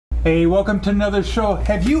Hey, welcome to another show.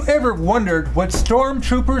 Have you ever wondered what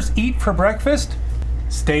stormtroopers eat for breakfast?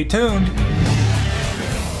 Stay tuned.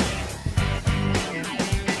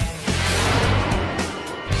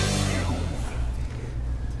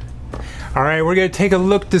 All right, we're going to take a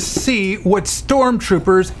look to see what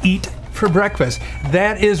stormtroopers eat for breakfast.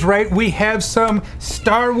 That is right, we have some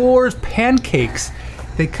Star Wars pancakes.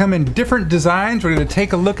 They come in different designs. We're going to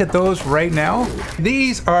take a look at those right now.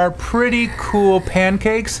 These are pretty cool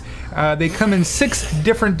pancakes. They come in 6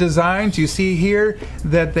 different designs. You see here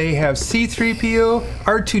that they have C-3PO,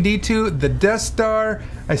 R2-D2, the Death Star,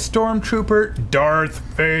 a Stormtrooper, Darth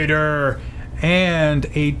Vader, and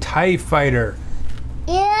a TIE Fighter.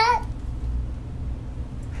 Yeah.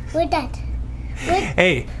 With that.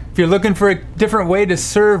 Hey, if you're looking for a different way to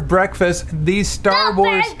serve breakfast, these Star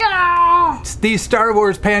Wars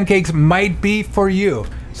pancakes might be for you.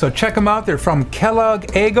 So check them out. They're from Kellogg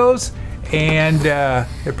Eggos, and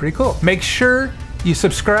they're pretty cool. Make sure you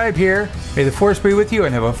subscribe here. May the Force be with you,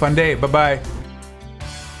 and have a fun day. Bye-bye.